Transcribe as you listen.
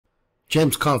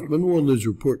James Kaufman, World News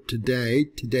Report today.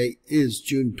 Today is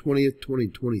June 20th,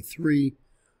 2023,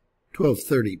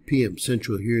 12:30 p.m.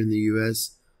 Central here in the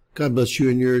U.S. God bless you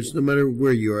and yours, no matter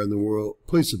where you are in the world.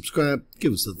 Please subscribe,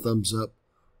 give us a thumbs up,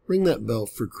 ring that bell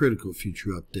for critical future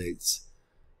updates.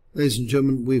 Ladies and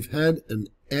gentlemen, we've had an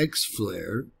X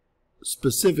flare,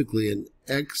 specifically an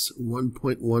X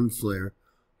 1.1 flare,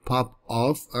 pop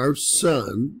off our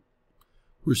sun.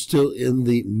 We're still in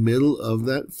the middle of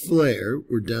that flare.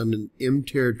 We're down in M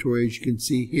territory, as you can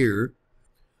see here.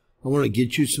 I want to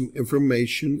get you some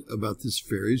information about this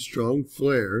very strong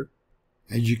flare.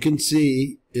 As you can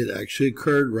see, it actually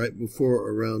occurred right before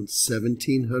around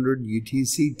 1700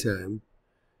 UTC time.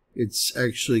 It's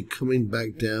actually coming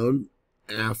back down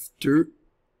after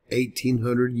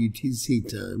 1800 UTC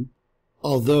time,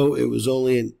 although it was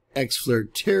only in X flare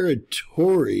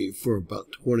territory for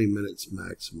about 20 minutes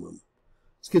maximum.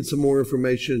 Let's get some more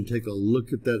information and take a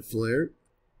look at that flare.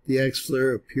 The X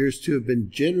flare appears to have been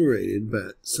generated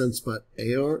by sunspot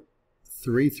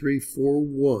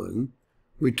AR3341.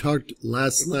 We talked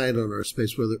last night on our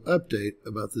space weather update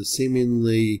about the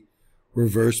seemingly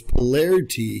reverse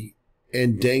polarity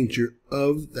and danger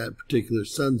of that particular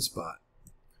sunspot.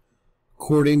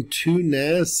 According to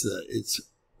NASA, it's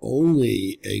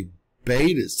only a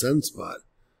beta sunspot,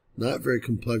 not very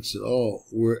complex at all,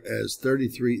 whereas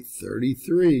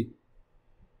 3333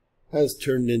 has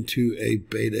turned into a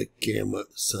beta gamma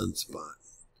sunspot.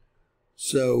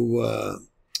 So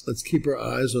let's keep our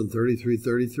eyes on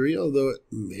 3333, although it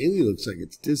mainly looks like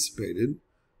it's dissipated.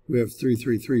 We have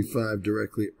 3335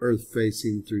 directly Earth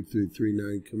facing,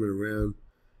 3339 coming around,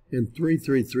 and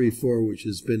 3334, which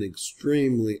has been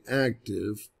extremely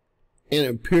active and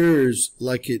appears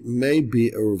like it may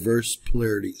be a reverse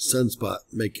polarity sunspot,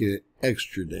 making it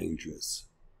extra dangerous.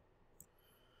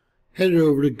 Headed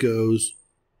over to GOES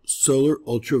Solar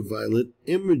Ultraviolet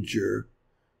Imager,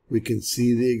 we can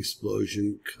see the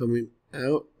explosion coming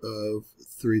out of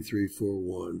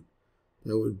 3341.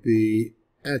 That would be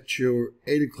at your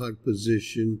 8 o'clock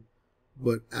position,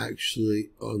 but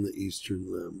actually on the eastern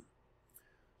limb.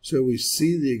 So we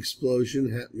see the explosion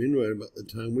happening right about the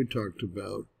time we talked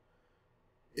about,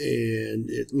 and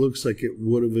it looks like it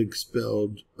would have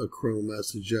expelled a coronal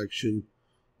mass ejection,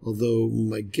 although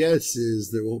my guess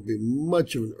is there won't be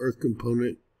much of an Earth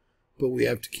component. But we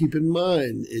have to keep in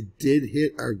mind it did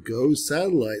hit our GOES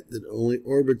satellite that only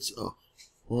orbits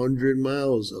 100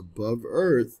 miles above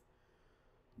Earth,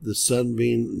 the sun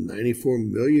being 94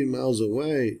 million miles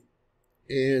away,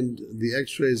 and the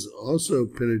X-rays also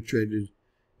penetrated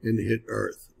and hit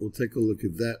Earth. We'll take a look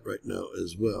at that right now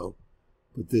as well.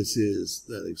 But this is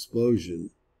that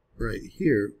explosion right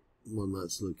here. One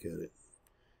last look at it.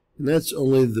 And that's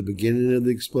only the beginning of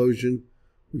the explosion.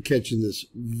 We're catching this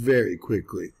very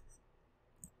quickly.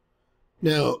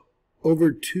 Now,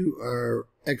 over to our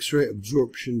X-ray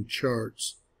absorption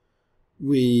charts.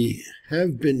 We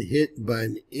have been hit by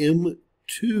an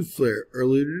M2 flare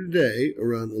earlier today,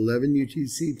 around 11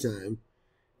 UTC time.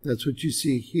 That's what you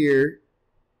see here.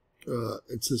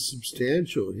 It's a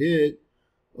substantial hit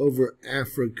over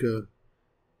Africa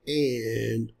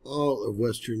and all of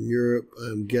Western Europe.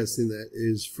 I'm guessing that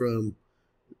is from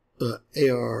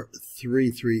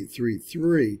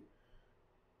AR3333.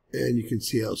 And you can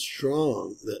see how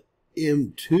strong that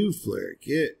M2 flare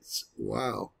gets.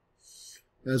 Wow.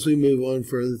 As we move on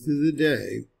further through the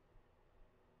day,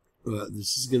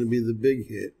 this is going to be the big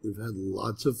hit. We've had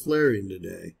lots of flaring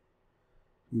today.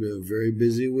 It's been a very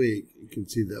busy week. You can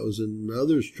see that was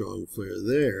another strong flare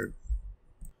there.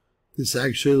 This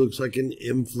actually looks like an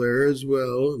M flare as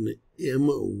well, an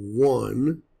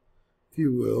M1, if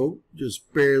you will.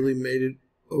 Just barely made it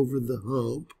over the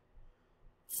hump,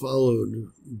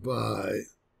 followed by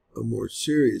a more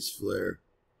serious flare,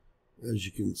 as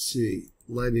you can see,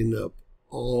 lighting up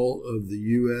all of the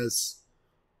U.S.,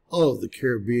 all of the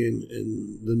Caribbean,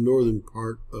 and the northern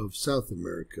part of South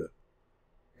America,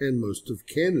 and most of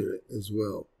Canada as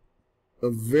well. A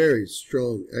very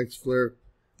strong X flare.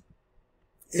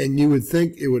 And you would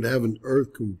think it would have an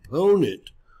Earth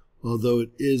component, although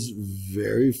it is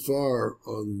very far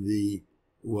on the,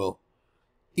 well,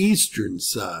 eastern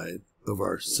side of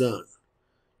our sun.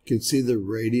 You can see the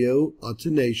radio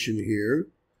alternation here.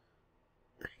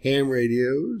 Ham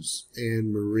radios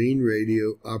and marine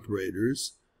radio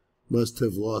operators must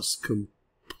have lost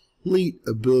complete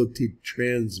ability to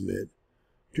transmit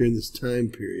during this time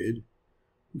period.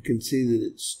 You can see that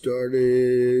it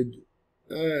started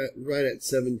right at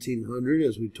 1700,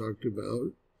 as we talked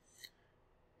about,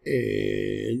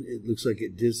 and it looks like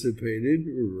it dissipated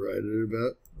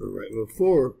right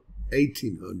before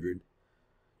 1800,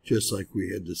 just like we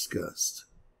had discussed.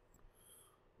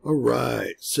 All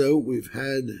right, so we've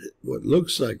had what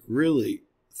looks like really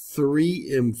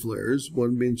 3 M flares,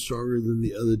 one being stronger than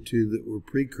the other 2 that were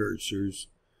precursors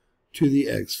to the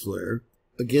X flare.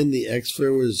 Again, the X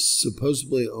flare was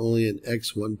supposedly only an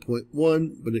X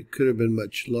 1.1, but it could have been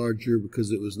much larger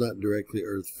because it was not directly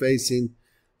Earth facing.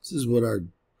 This is what our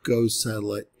GOES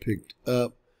satellite picked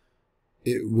up.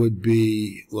 It would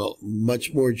be, well,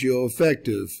 much more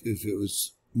geo-effective if it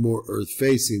was more Earth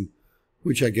facing,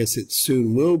 which I guess it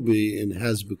soon will be and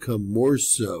has become more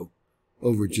so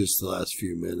over just the last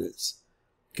few minutes.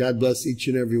 God bless each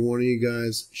and every one of you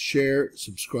guys. Share,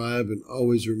 subscribe, and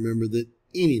always remember that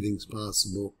anything's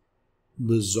possible.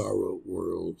 Bizarro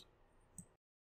world.